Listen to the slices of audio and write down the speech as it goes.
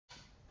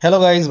Hello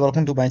guys,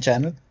 welcome to my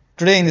channel.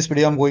 Today in this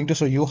video I'm going to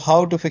show you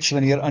how to fix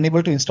when you're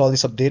unable to install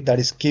this update, that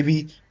is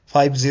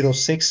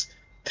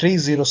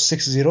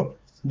KB5063060,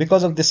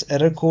 because of this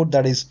error code,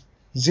 that is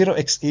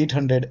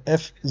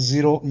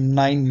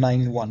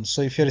 0x800f0991.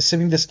 So if you're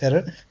receiving this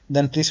error,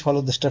 then please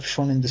follow the steps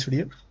shown in this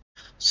video.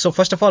 So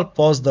first of all,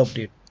 pause the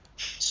update.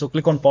 So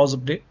click on pause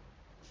update.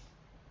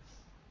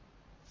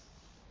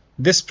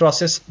 This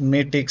process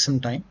may take some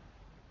time.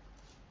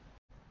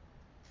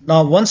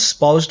 Now once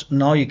paused,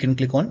 now you can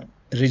click on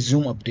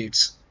resume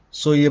updates.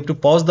 So you have to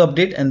pause the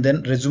update and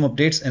then resume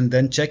updates and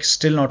then check.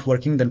 Still not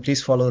working, then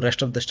please follow the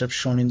rest of the steps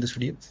shown in this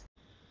video.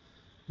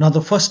 Now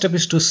the first step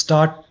is to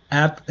start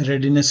app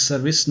readiness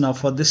service. Now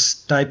for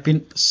this, type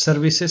in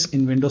services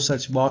in Windows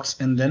search box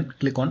and then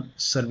click on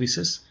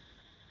services.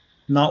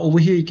 Now over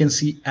here you can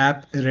see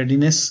app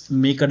readiness.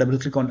 Make a double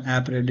click on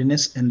app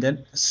readiness and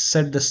then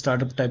set the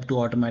startup type to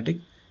automatic.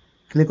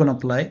 Click on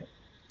apply,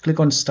 click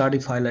on start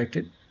if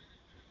highlighted,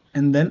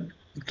 and then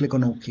click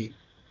on OK.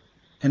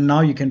 And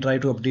now you can try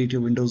to update your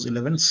Windows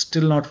 11.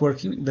 Still not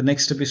working. The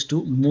next step is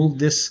to move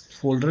this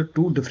folder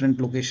to different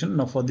location.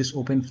 Now for this,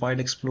 open File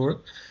Explorer,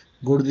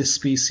 go to this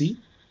PC,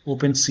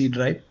 open C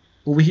drive.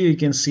 Over here you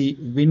can see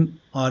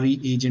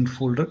WinREAgent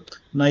folder.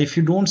 Now if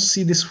you don't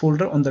see this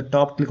folder on the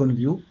top, click on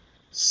View,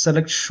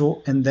 select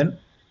Show, and then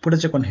put a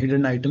check on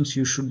Hidden Items.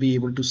 You should be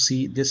able to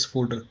see this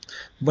folder.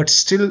 But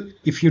still,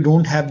 if you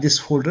don't have this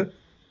folder,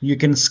 you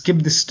can skip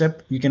this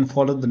step. You can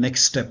follow the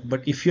next step.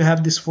 But if you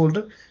have this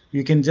folder,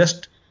 you can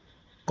just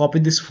copy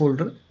this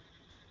folder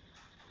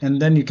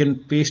and then you can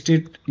paste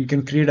it. You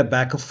can create a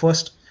backup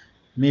first.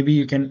 Maybe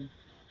you can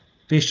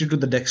paste it to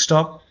the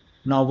desktop.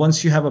 Now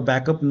once you have a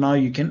backup, now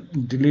you can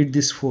delete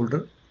this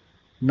folder.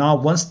 Now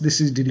once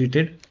this is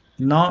deleted,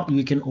 now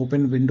you can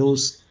open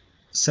Windows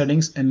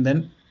settings and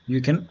then you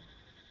can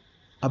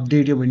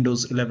update your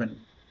Windows 11.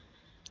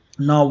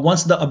 Now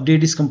once the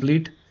update is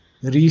complete,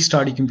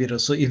 restart your computer.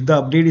 So if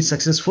the update is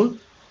successful,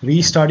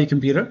 restart your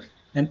computer,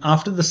 and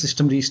after the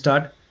system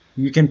restart,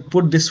 you can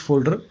put this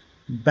folder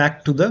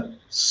back to the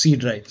C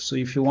drive. So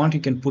if you want, you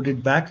can put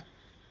it back,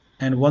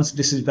 and once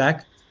this is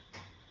back,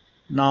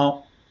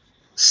 now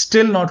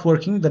still not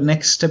working, the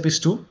next step is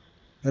to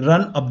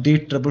run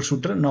update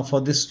troubleshooter. Now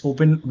for this,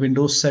 open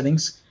Windows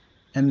settings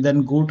and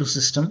then go to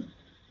system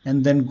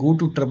and then go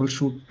to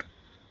troubleshoot,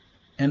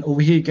 and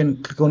over here you can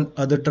click on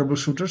other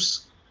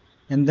troubleshooters,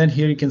 and then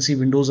here you can see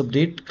Windows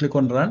update. Click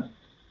on run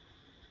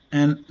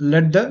and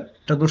let the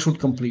troubleshoot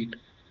complete.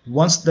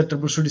 Once the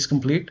troubleshoot is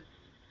complete,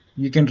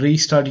 you can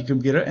restart your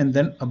computer and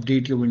then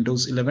update your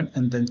Windows 11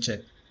 and then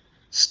check.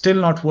 Still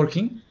not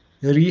working,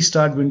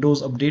 restart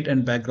Windows Update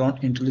and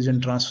Background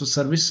Intelligent Transfer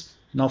Service.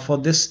 Now for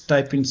this,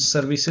 type in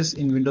services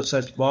in Windows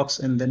search box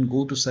and then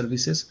go to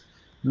services.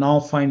 Now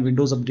find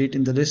Windows Update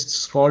in the list,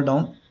 scroll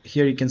down,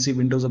 here you can see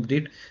Windows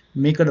Update.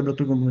 Make a double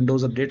click on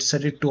Windows Update,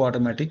 set it to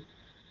automatic,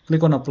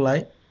 click on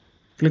apply,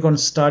 click on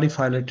start if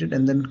highlighted,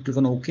 and then click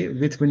on OK.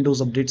 With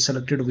Windows Update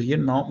selected over here,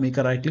 now make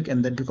a right click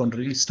and then click on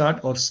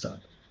restart or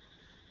start.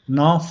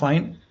 Now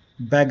find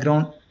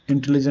background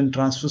intelligent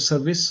transfer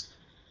service,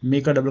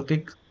 make a double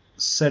click,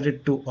 set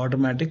it to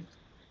automatic,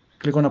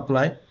 click on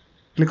apply,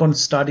 click on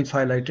start if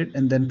highlighted,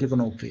 and then click on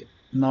OK.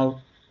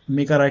 Now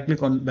make a right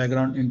click on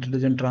background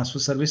intelligent transfer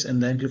service and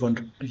then click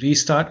on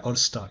restart or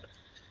start.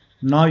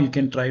 Now you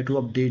can try to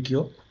update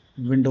your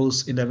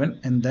Windows 11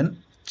 and then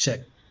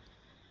check.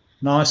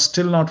 Now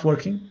still not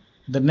working.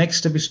 The next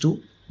step is to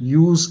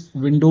use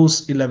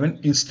Windows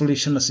 11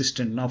 installation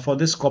assistant. Now for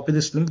this, copy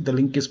this link. The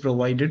link is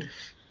provided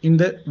in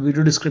the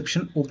video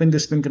description. Open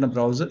this link in a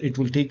browser. It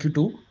will take you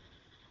to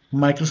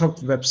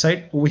Microsoft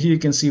website. Over here you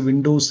can see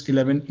Windows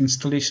 11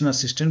 installation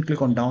assistant. Click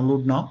on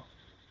download now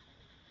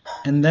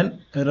and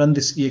then run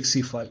this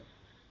exe file.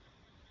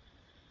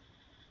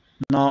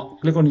 Now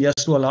click on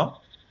yes to allow.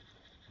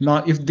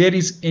 Now if there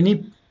is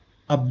any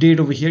update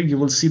over here, you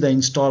will see the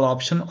install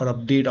option or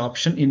update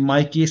option. In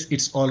my case,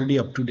 it's already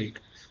up to date.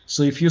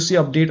 So if you see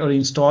update or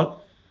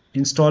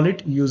install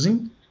it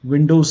using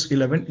Windows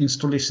 11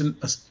 installation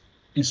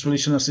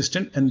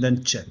assistant and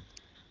then check.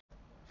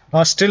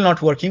 Now still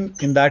not working.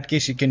 In that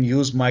case, you can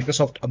use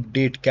Microsoft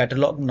Update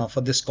Catalog. Now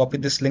for this, copy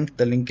this link.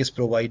 The link is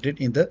provided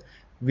in the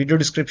video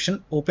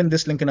description. Open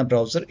this link in a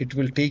browser. It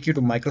will take you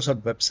to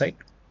Microsoft website.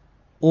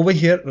 Over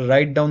here,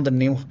 write down the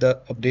name of the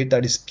update,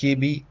 that is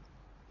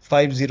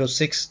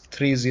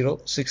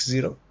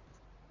KB5063060,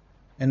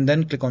 and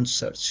then click on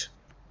search.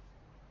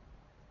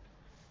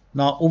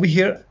 Now over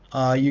here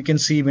you can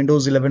see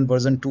Windows 11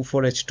 version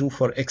 24H2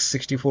 for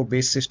x64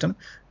 base system.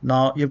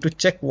 Now you have to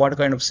check what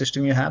kind of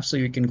system you have. So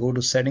you can go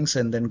to settings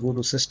and then go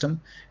to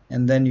system,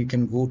 and then you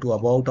can go to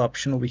about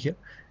option over here,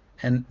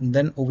 and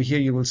then over here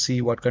you will see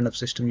what kind of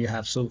system you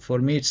have. So for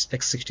me it's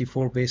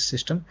x64 base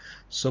system.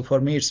 So for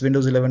me it's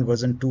Windows 11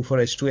 version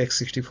 24H2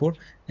 x64,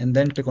 and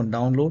then click on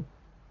download.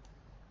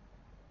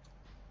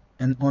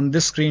 And on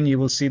this screen you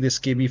will see this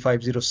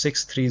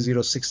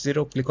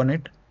KB5063060. Click on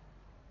it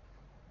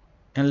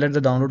and let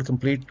the download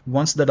complete.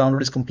 Once the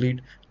download is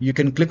complete, you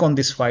can click on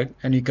this file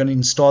and you can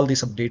install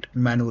this update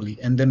manually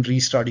and then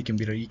restart your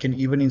computer. You can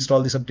even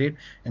install this update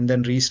and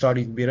then restart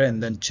your computer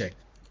and then check.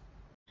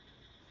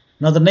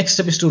 Now the next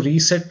step is to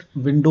reset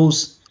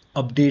Windows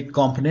update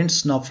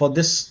components. Now for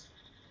this,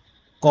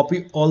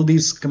 copy all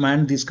these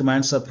commands. These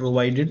commands are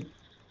provided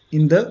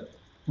in the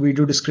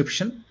video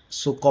description.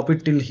 So copy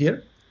it till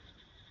here.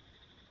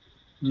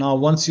 Now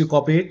once you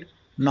copy it,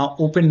 now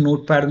open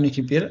Notepad on your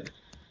computer,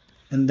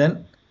 and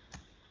then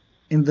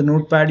in the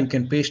Notepad you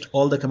can paste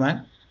all the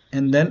command,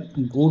 and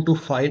then go to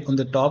file on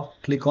the top,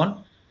 click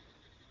on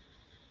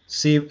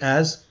save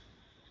as,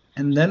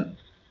 and then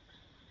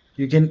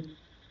you can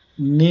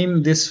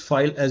name this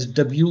file as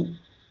wuauserv.bat,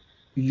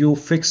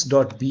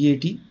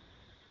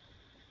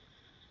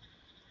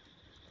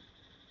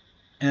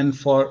 and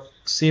for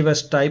save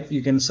as type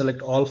you can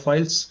select all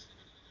files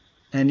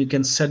and you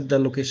can set the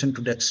location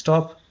to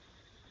desktop.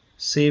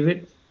 Save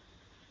it.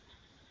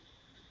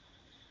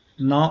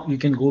 Now you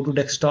can go to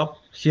desktop.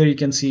 Here you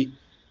can see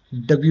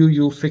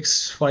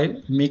wuauserv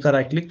file. Make a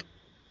right click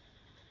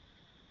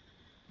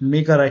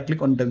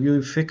on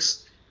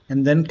wuauserv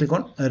and then click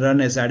on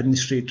run as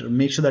administrator.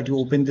 Make sure that you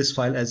open this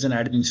file as an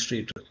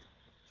administrator.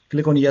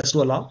 Click on yes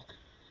to allow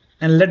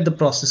and let the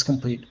process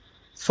complete.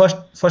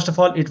 First of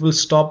all, it will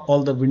stop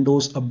all the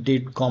Windows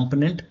update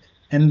component,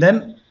 and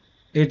then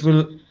it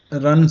will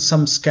run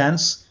some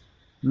scans.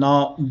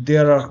 Now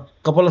there are a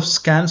couple of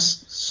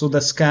scans, so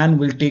the scan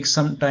will take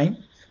some time.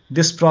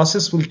 This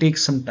process will take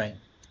some time.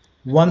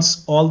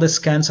 Once all the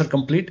scans are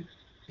complete,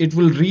 it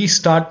will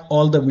restart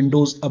all the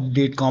Windows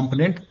update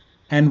component,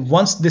 and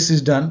once this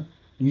is done,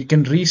 you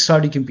can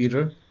restart your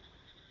computer,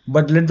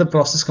 but let the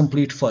process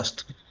complete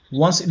first.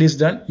 Once it is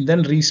done,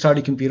 then restart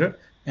your computer,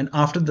 and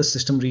after the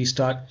system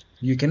restart,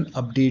 you can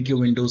update your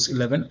Windows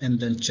 11 and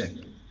then check.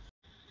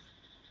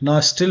 Now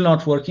still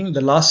not working.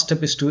 The last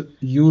step is to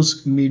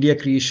use media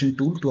creation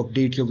tool to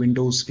update your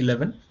Windows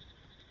 11.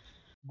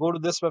 Go to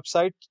this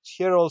website.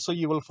 Here also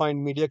you will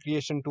find media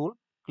creation tool.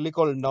 Click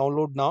on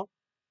download now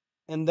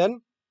and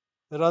then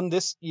run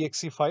this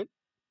exe file.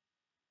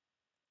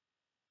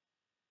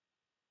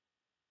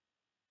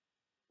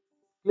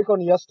 Click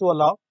on yes to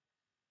allow.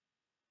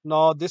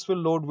 Now this will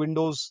load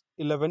Windows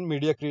 11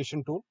 media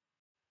creation tool.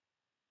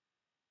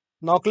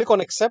 Now click on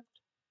accept.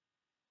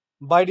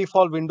 By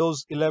default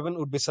Windows 11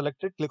 would be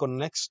selected. Click on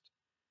next.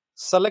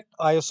 Select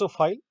ISO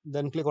file,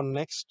 then click on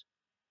next.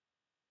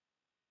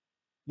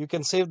 You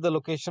can save the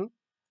location.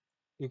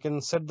 You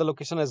can set the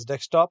location as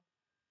desktop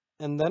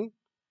and then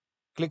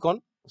click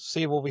on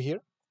save over here.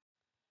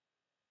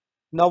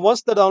 Now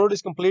once the download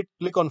is complete,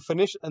 click on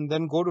finish and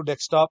then go to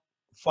desktop,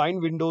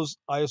 find Windows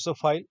ISO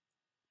file,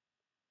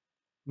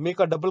 make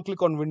a double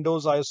click on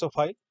Windows ISO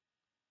file,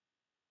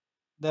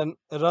 then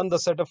run the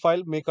setup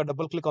file, make a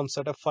double click on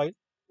setup file,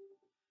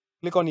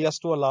 click on yes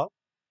to allow.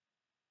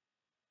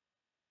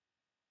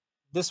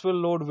 This will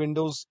load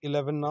Windows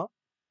 11 now.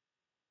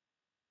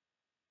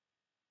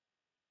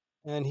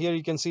 And here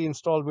you can see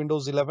install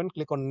Windows 11,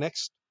 click on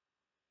next.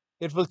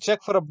 It will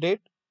check for update,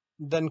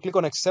 then click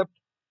on accept.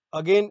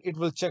 Again, it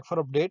will check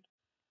for update.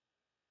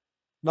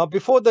 Now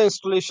before the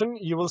installation,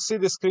 you will see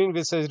the screen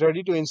which says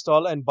ready to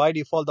install, and by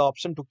default the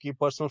option to keep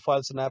personal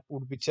files and app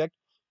would be checked.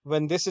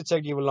 When this is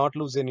checked, you will not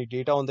lose any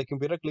data on the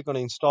computer. Click on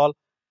install.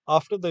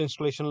 After the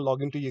installation,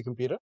 log into your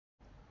computer.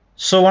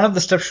 So one of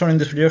the steps shown in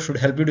this video should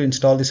help you to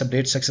install this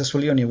update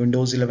successfully on your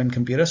Windows 11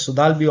 computer. So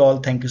that'll be all.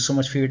 Thank you so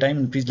much for your time,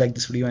 and please like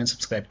this video and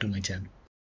subscribe to my channel.